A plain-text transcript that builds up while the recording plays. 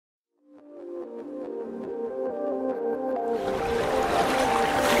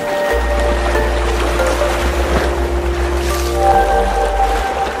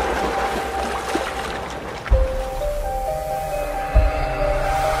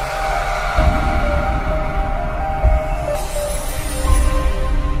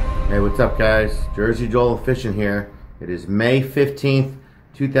What's up guys? Jersey Joel Fishing here. It is May 15th,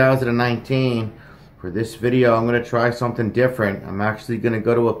 2019. For this video, I'm going to try something different. I'm actually going to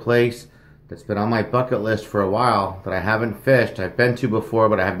go to a place that's been on my bucket list for a while that I haven't fished. I've been to before,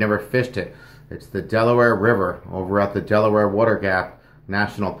 but I have never fished it. It's the Delaware River over at the Delaware Water Gap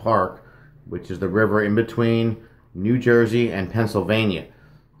National Park, which is the river in between New Jersey and Pennsylvania.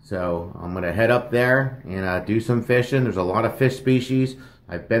 So I'm going to head up there and do some fishing. There's a lot of fish species.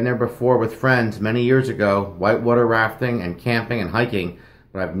 I've been there before with friends many years ago, whitewater rafting and camping and hiking,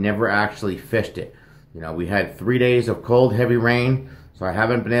 but I've never actually fished it. You know, we had 3 days of cold, heavy rain, so I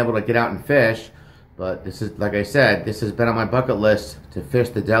haven't been able to get out and fish. But this is, like I said, this has been on my bucket list to fish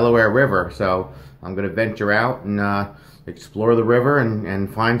the Delaware River. So I'm going to venture out and explore the river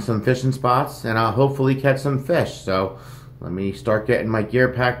and find some fishing spots and hopefully catch some fish. So let me start getting my gear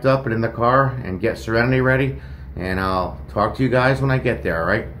packed up and in the car and get Serenity ready. And I'll talk to you guys when I get there, all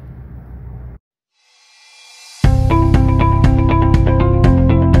right?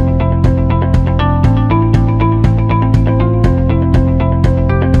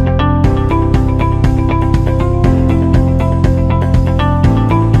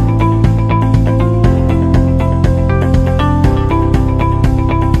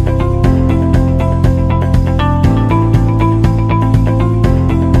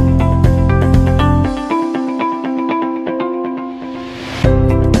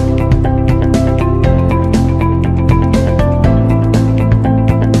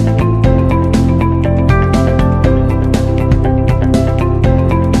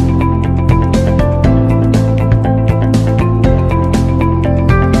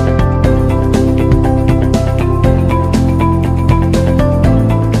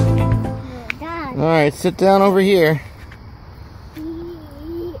 Alright, sit down over here.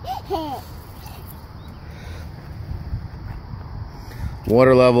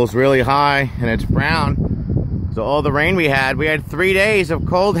 Water level's really high and it's brown. So all the rain we had 3 days of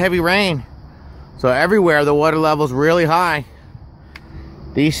cold, heavy rain. So everywhere the water level's really high.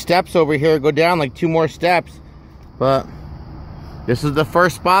 These steps over here go down like 2 more steps. But this is the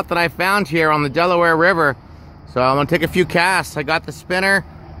first spot that I found here on the Delaware River. So I'm gonna take a few casts. I got the spinner.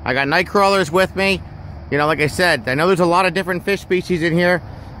 I got night crawlers with me. You know, like I said, I know there's a lot of different fish species in here.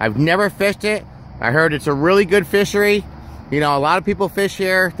 I've never fished it. I heard it's a really good fishery. You know, a lot of people fish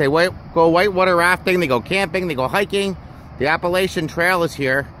here. They go whitewater rafting, they go camping, they go hiking. The Appalachian Trail is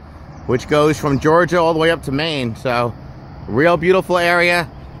here, which goes from Georgia all the way up to Maine. So, real beautiful area.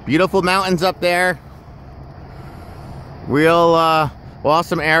 Beautiful mountains up there. Real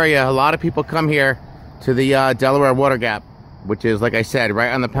awesome area. A lot of people come here to the Delaware Water Gap, which is, like I said,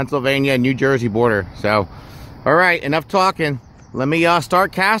 right on the Pennsylvania New Jersey border. So, all right, enough talking. Let me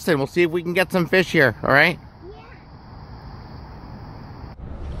start casting. We'll see if we can get some fish here. All right. Yeah.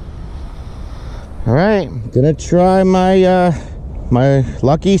 All right, gonna try my my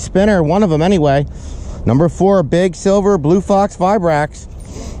lucky spinner. One of them anyway. Number 4, big silver Blue Fox Vibrax.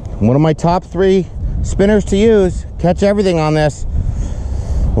 One of my top 3 spinners to use. Catch everything on this.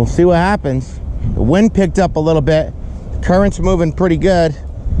 We'll see what happens. The wind picked up a little bit. Current's moving pretty good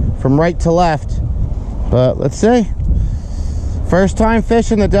from right to left, but let's see. First time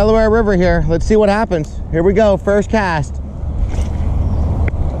fishing the Delaware River here. Let's see what happens. Here we go, first cast.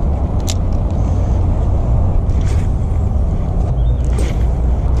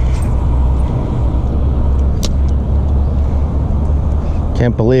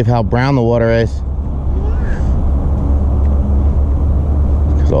 Can't believe how brown the water is.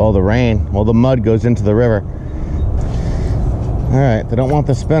 Because of all the rain, all the mud goes into the river. All right, they don't want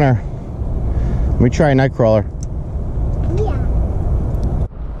the spinner. Let me try a night crawler. Yeah.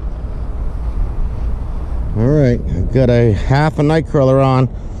 All right, I've got a half a night crawler on.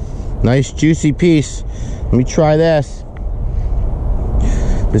 Nice juicy piece. Let me try this.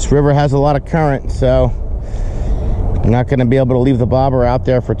 This river has a lot of current, so I'm not gonna be able to leave the bobber out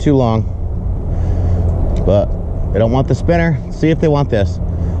there for too long. But they don't want the spinner. Let's see if they want this.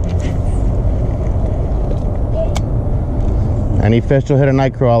 Any fish will hit a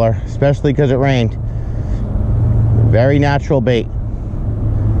night crawler, especially because it rained. Very natural bait.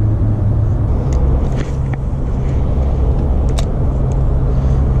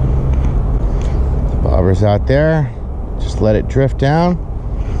 The bobber's out there. Just let it drift down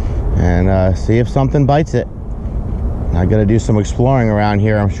and see if something bites it. I gotta do some exploring around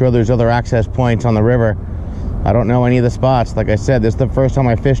here. I'm sure there's other access points on the river. I don't know any of the spots. Like I said, this is the first time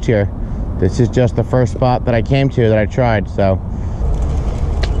I fished here. This is just the first spot that I came to that I tried. So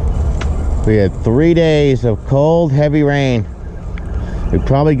we had 3 days of cold, heavy rain. We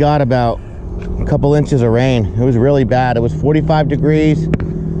probably got about a couple inches of rain. It was really bad. It was 45 degrees.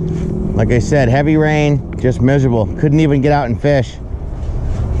 Like I said, heavy rain, just miserable. Couldn't even get out and fish.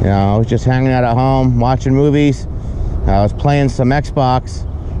 You know, I was just hanging out at home, watching movies. I was playing some Xbox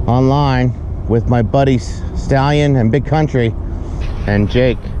online with my buddies Stallion and Big Country and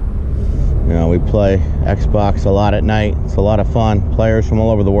Jake. You know, we play Xbox a lot at night. It's a lot of fun. Players from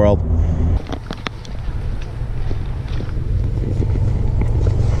all over the world.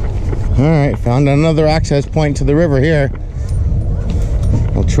 Alright, found another access point to the river here.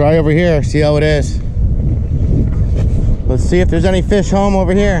 We'll try over here, see how it is. Let's see if there's any fish home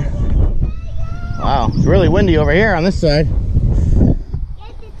over here. Wow, it's really windy over here on this side.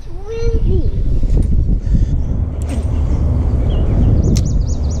 Yes, it's windy.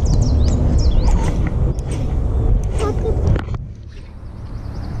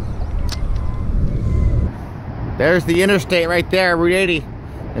 There's the interstate right there, Route 80.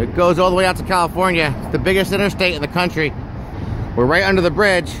 It goes all the way out to California. It's the biggest interstate in the country. We're right under the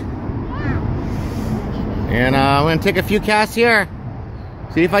bridge. And I'm gonna take a few casts here.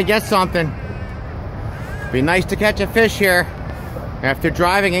 See if I get something. Be nice to catch a fish here after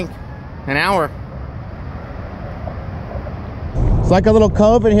driving an hour. It's like a little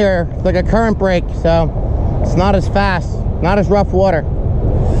cove in here. It's like a current break, so it's not as fast, not as rough water.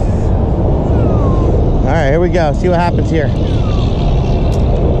 All right, here we go. See what happens here.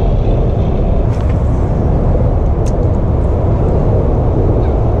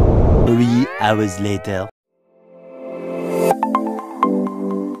 3 hours later.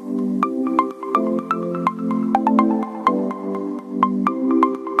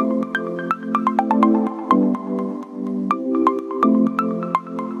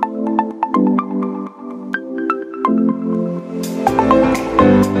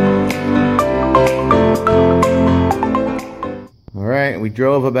 We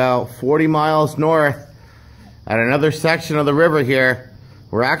drove about 40 miles north at another section of the river here.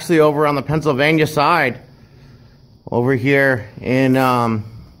 We're actually over on the Pennsylvania side, over here in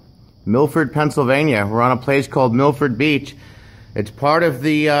Milford, Pennsylvania. We're on a place called Milford Beach. It's part of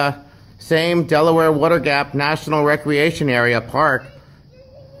the same Delaware Water Gap National Recreation Area Park.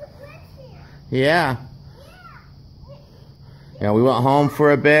 Yeah. Yeah, we went home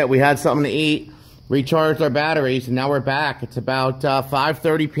for a bit. We had something to eat, recharged our batteries, and now we're back. It's about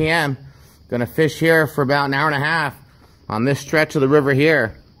 5:30 p.m. Gonna fish here for about an hour and a half on this stretch of the river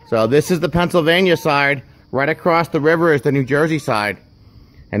here. So this is the Pennsylvania side. Right across the river is the New Jersey side.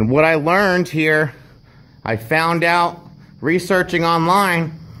 And what I learned here, I found out researching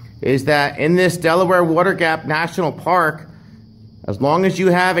online, is that in this Delaware Water Gap National Park, as long as you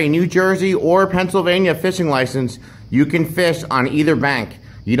have a New Jersey or Pennsylvania fishing license, you can fish on either bank.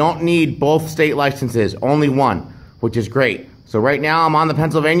 You don't need both state licenses, only one, which is great. So right now I'm on the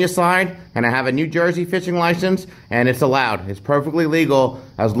Pennsylvania side and I have a New Jersey fishing license and it's allowed. It's perfectly legal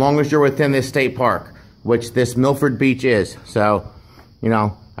as long as you're within this state park, which this Milford Beach is. So, you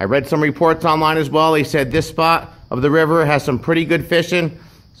know, I read some reports online as well. They said this spot of the river has some pretty good fishing.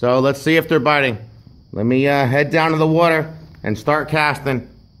 So let's see if they're biting. Let me head down to the water and start casting.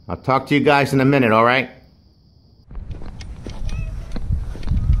 I'll talk to you guys in a minute, all right?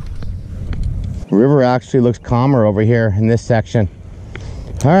 The river actually looks calmer over here in this section.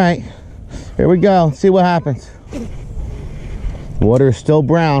 All right, here we go. Let's see what happens. Water is still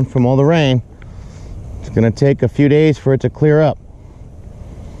brown from all the rain. It's gonna take a few days for it to clear up.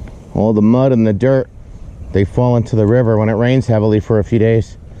 All the mud and the dirt, they fall into the river when it rains heavily for a few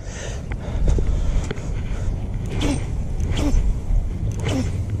days.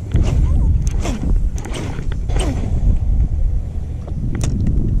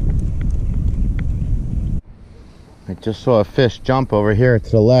 I just saw a fish jump over here to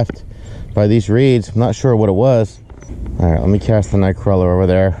the left by these reeds. I'm not sure what it was. All right, let me cast the night crawler over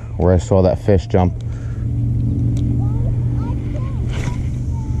there where I saw that fish jump.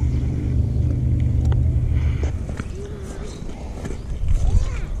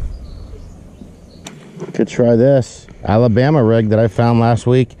 Could try this Alabama rig that I found last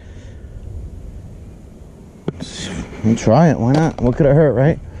week. Let me try it, why not? What could it hurt,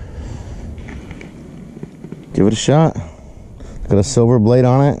 right? Give it a shot. Got a silver blade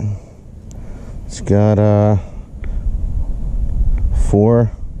on it. It's got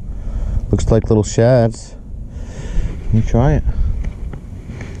 4, looks like little shads. Let me try it.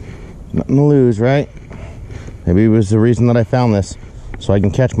 Nothing to lose, right? Maybe it was the reason that I found this, so I can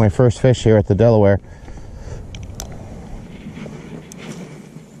catch my first fish here at the Delaware.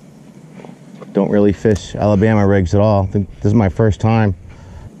 Don't really fish Alabama rigs at all. I think this is my first time.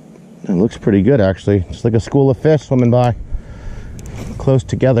 It looks pretty good, actually. It's like a school of fish swimming by, close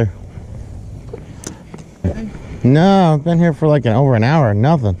together. No, I've been here for like over an hour,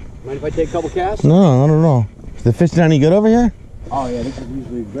 nothing. Mind if I take a couple casts? No, not at all. Is the fishing any good over here? Oh yeah, this is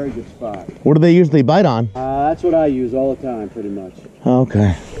usually a very good spot. What do they usually bite on? That's what I use all the time, pretty much.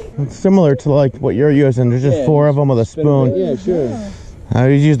 Okay. It's similar to like what you're using. There's just 4 of them with a spoon. Yeah, sure. I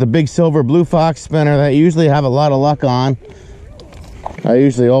use the big silver blue fox spinner that you usually have a lot of luck on. I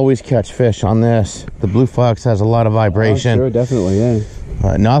usually always catch fish on this. The blue fox has a lot of vibration. Sure, definitely,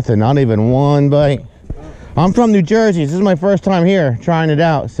 yeah. Nothing, not even one bite. I'm from New Jersey. This is my first time here trying it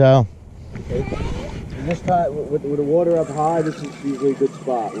out, so. And this time, with the water up high, this is usually a good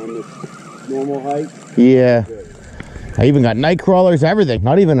spot. When it's normal height. Yeah. I even got night crawlers, everything,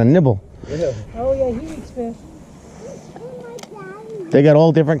 not even a nibble. Yeah. Oh yeah, he eats fish. They got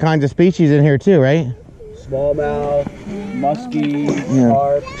all different kinds of species in here too, right? Smallmouth, muskie,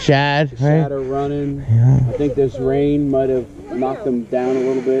 carp, shad, right? shad are running. Yeah. I think this rain might have knocked them down a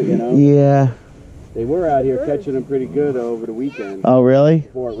little bit, you know? Yeah. They were out here catching them pretty good over the weekend. Oh, really?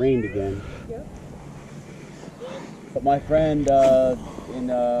 Before it rained again. But my friend, we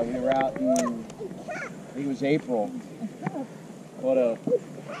were out in, I think it was April, caught a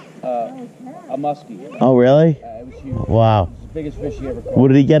muskie. Oh, really? It was huge. Wow. It was the biggest fish he ever caught. What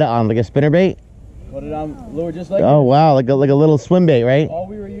did he get it on? Like a spinnerbait? Put it on lure just like Oh, wow. Like a little swim bait, right? all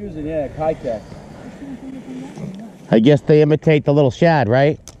we were using, yeah, Kitech. I guess they imitate the little shad,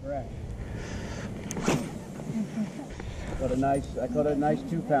 right? Correct. I caught a nice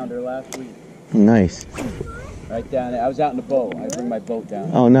 2-pounder last week. Nice. Right down there. I was out in the boat. I bring my boat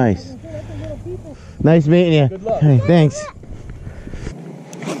down. Oh, nice. Nice meeting you. Good luck. Hey, thanks.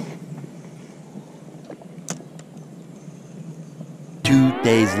 Two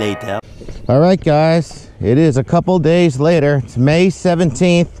days later. All right, guys. It is a couple days later. It's May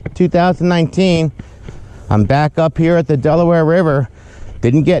 17th, 2019. I'm back up here at the Delaware River.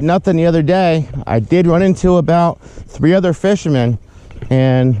 Didn't get nothing the other day. I did run into about 3 other fishermen.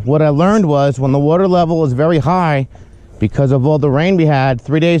 And what I learned was when the water level is very high, because of all the rain we had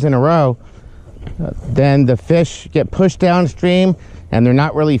 3 days in a row, then the fish get pushed downstream and they're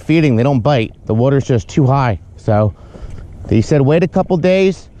not really feeding. They don't bite. The water's just too high. So they said wait a couple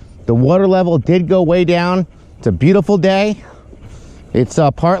days. The water level did go way down. It's a beautiful day. It's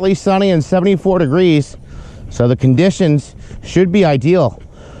partly sunny and 74 degrees. So the conditions should be ideal.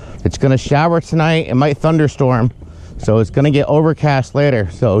 It's going to shower tonight. It might thunderstorm. So it's going to get overcast later.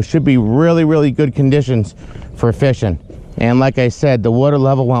 So it should be really, really good conditions for fishing. And like I said, the water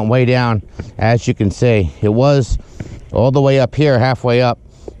level went way down, as you can see. It was all the way up here, halfway up.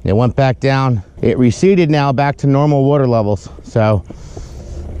 It went back down. It receded now back to normal water levels. So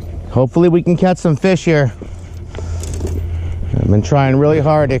hopefully we can catch some fish here. I've been trying really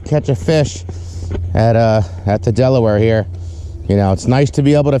hard to catch a fish at the Delaware here. You know, it's nice to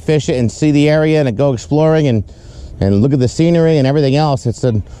be able to fish it and see the area and go exploring and look at the scenery and everything else. It's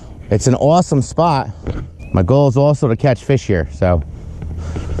an awesome spot. My goal is also to catch fish here, so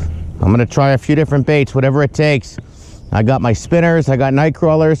I'm gonna try a few different baits, whatever it takes. I got my spinners, I got night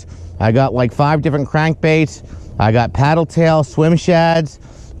crawlers, I got like 5 different crankbaits, I got paddle tail swim shads,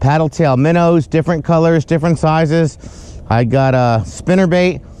 paddle tail minnows, different colors, different sizes. I got a spinner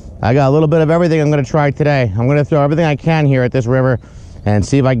bait. I got a little bit of everything I'm gonna try today. I'm gonna throw everything I can here at this river and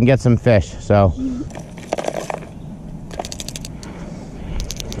see if I can get some fish. So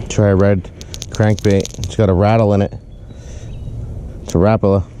try a red crankbait. It's got a rattle in it. It's a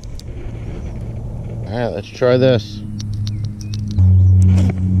rapala. All right, let's try this.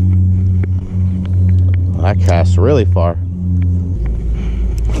 That casts really far.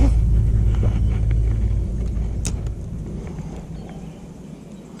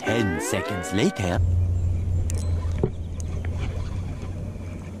 Seconds later.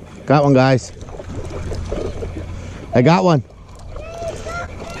 Got one, guys. I got one.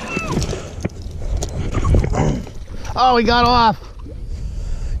 Oh, he got off.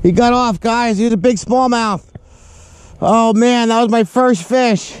 He got off, guys. He was a big smallmouth. Oh man, that was my first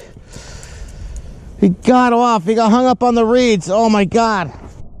fish. He got off. He got hung up on the reeds. Oh my God.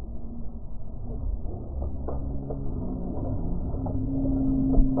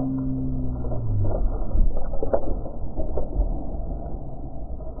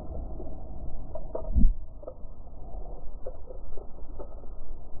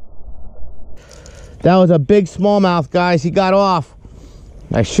 That was a big smallmouth, guys. He got off.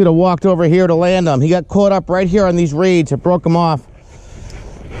 I should have walked over here to land him. He got caught up right here on these reeds. It broke him off.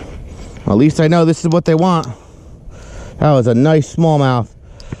 At least I know this is what they want. That was a nice smallmouth.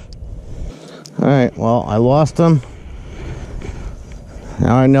 All right, well, I lost them.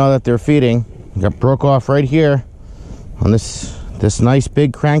 Now I know that they're feeding. Got broke off right here on this nice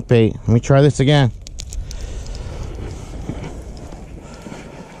big crankbait. Let me try this again.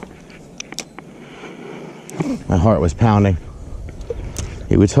 My heart was pounding.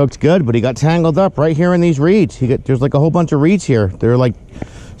 He was hooked good, but he got tangled up right here in these reeds. There's like a whole bunch of reeds here. They're like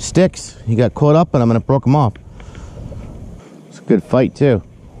sticks. He got caught up in them and it broke him off. It's a good fight too.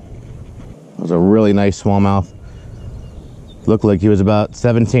 That was a really nice smallmouth. Looked like he was about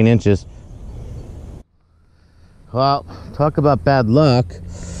 17 inches. Well, talk about bad luck.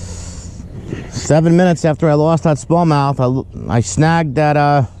 7 minutes after I lost that smallmouth, I snagged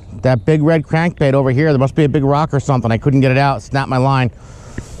that big red crankbait over here. There must be a big rock or something. I couldn't get it out. Snapped my line.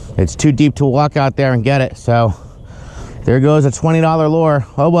 It's too deep to walk out there and get it. So there goes a $20 lure.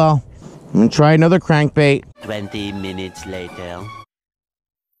 Oh well. I'm gonna try another crankbait. 20 minutes later.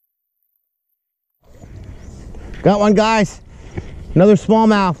 Got one, guys. Another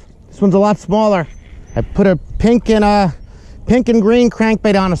smallmouth. This one's a lot smaller. I put a pink and green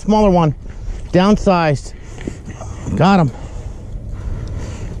crankbait on, a smaller one. Downsized. Got him.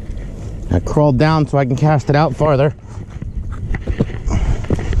 I crawled down so I can cast it out farther.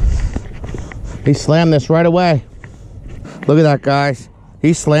 He slammed this right away. Look at that, guys.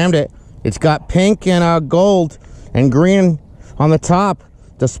 He slammed it. It's got pink and gold and green on the top.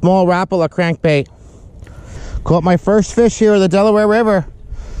 The small Rapala crankbait. Caught my first fish here at the Delaware River.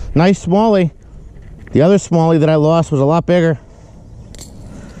 Nice smallie. The other smallie that I lost was a lot bigger.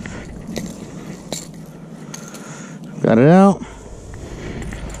 Got it out.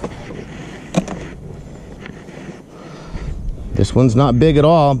 This one's not big at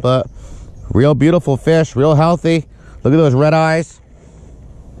all, but real beautiful fish, real healthy. Look at those red eyes.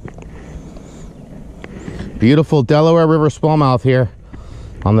 Beautiful Delaware River smallmouth here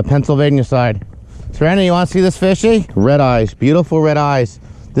on the Pennsylvania side. Serenity, you want to see this fishy? Red eyes, beautiful red eyes.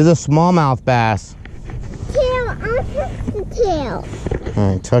 This is a smallmouth bass. Tail, I'll touch the tail.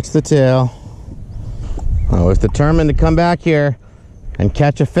 All right, touch the tail. I was determined to come back here and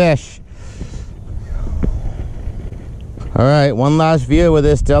catch a fish. All right, one last view with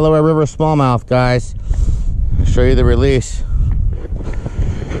this Delaware River smallmouth, guys. I'll show you the release.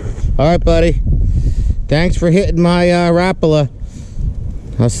 All right, buddy. Thanks for hitting my Rapala.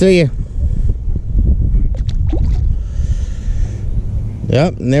 I'll see you.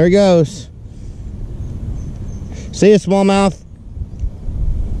 Yep, and there he goes. See you, smallmouth.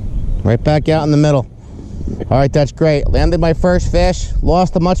 Right back out in the middle. All right, that's great. Landed my first fish.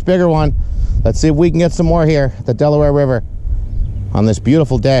 Lost a much bigger one. Let's see if we can get some more here at the Delaware River on this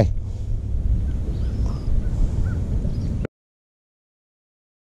beautiful day.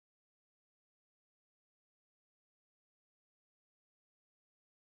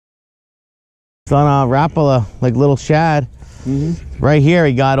 It's on a Rapala, like little shad. Right here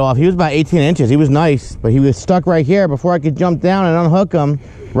he got off. He was about 18 inches. He was nice, but he was stuck right here. Before I could jump down and unhook him,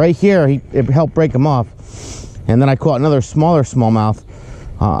 right here, it helped break him off. And then I caught another smaller smallmouth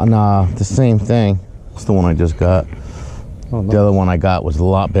on the same thing. That's the one I just got. Oh, nice. The other one I got was a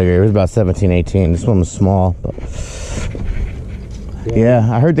lot bigger. It was about 17, 18. This one was small. But yeah,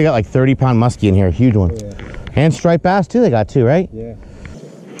 I heard they got like 30-pound muskie in here, a huge one. Yeah. And striped bass too, they got too, right? Yeah.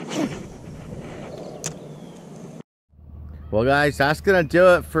 Well, guys, that's gonna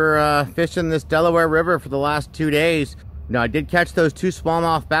do it for fishing this Delaware River for the last 2 days. You know, I did catch those two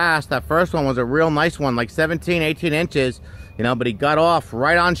smallmouth bass. That first one was a real nice one, like 17, 18 inches. You know, but he got off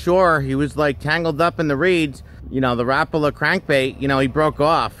right on shore. He was like tangled up in the reeds. You know, the Rapala crankbait, you know, he broke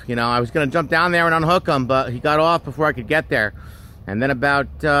off. You know, I was gonna jump down there and unhook him, but he got off before I could get there. And then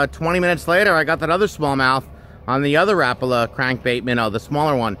about 20 minutes later, I got that other smallmouth on the other Rapala crankbait minnow, the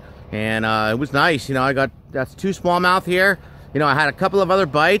smaller one. And it was nice. You know, that's two smallmouth here. You know, I had a couple of other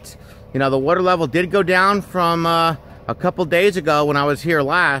bites. You know, the water level did go down from a couple days ago when I was here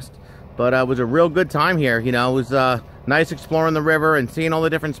last, but it was a real good time here. You know, it was nice exploring the river and seeing all the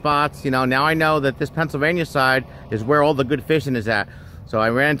different spots. You know, now I know that this Pennsylvania side is where all the good fishing is at. So I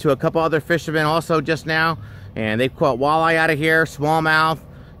ran into a couple other fishermen also just now, and they've caught walleye out of here, smallmouth,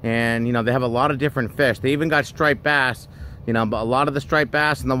 and you know, they have a lot of different fish. They even got striped bass. You know, but a lot of the striped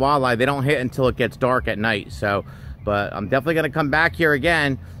bass and the walleye, they don't hit until it gets dark at night. So, but I'm definitely going to come back here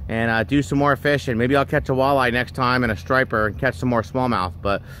again and do some more fishing. Maybe I'll catch a walleye next time and a striper and catch some more smallmouth.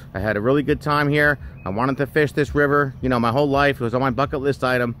 But I had a really good time here. I wanted to fish this river, you know, my whole life. It was on my bucket list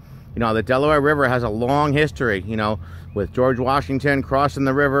item. You know, the Delaware River has a long history, you know, with George Washington crossing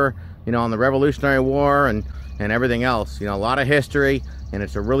the river, you know, in the Revolutionary War and everything else. You know, a lot of history. And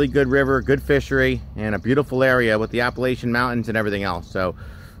it's a really good river, good fishery, and a beautiful area with the Appalachian Mountains and everything else. So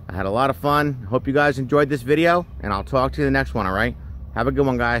I had a lot of fun. Hope you guys enjoyed this video, and I'll talk to you in the next one, all right? Have a good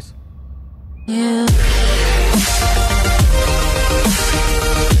one, guys. Yeah.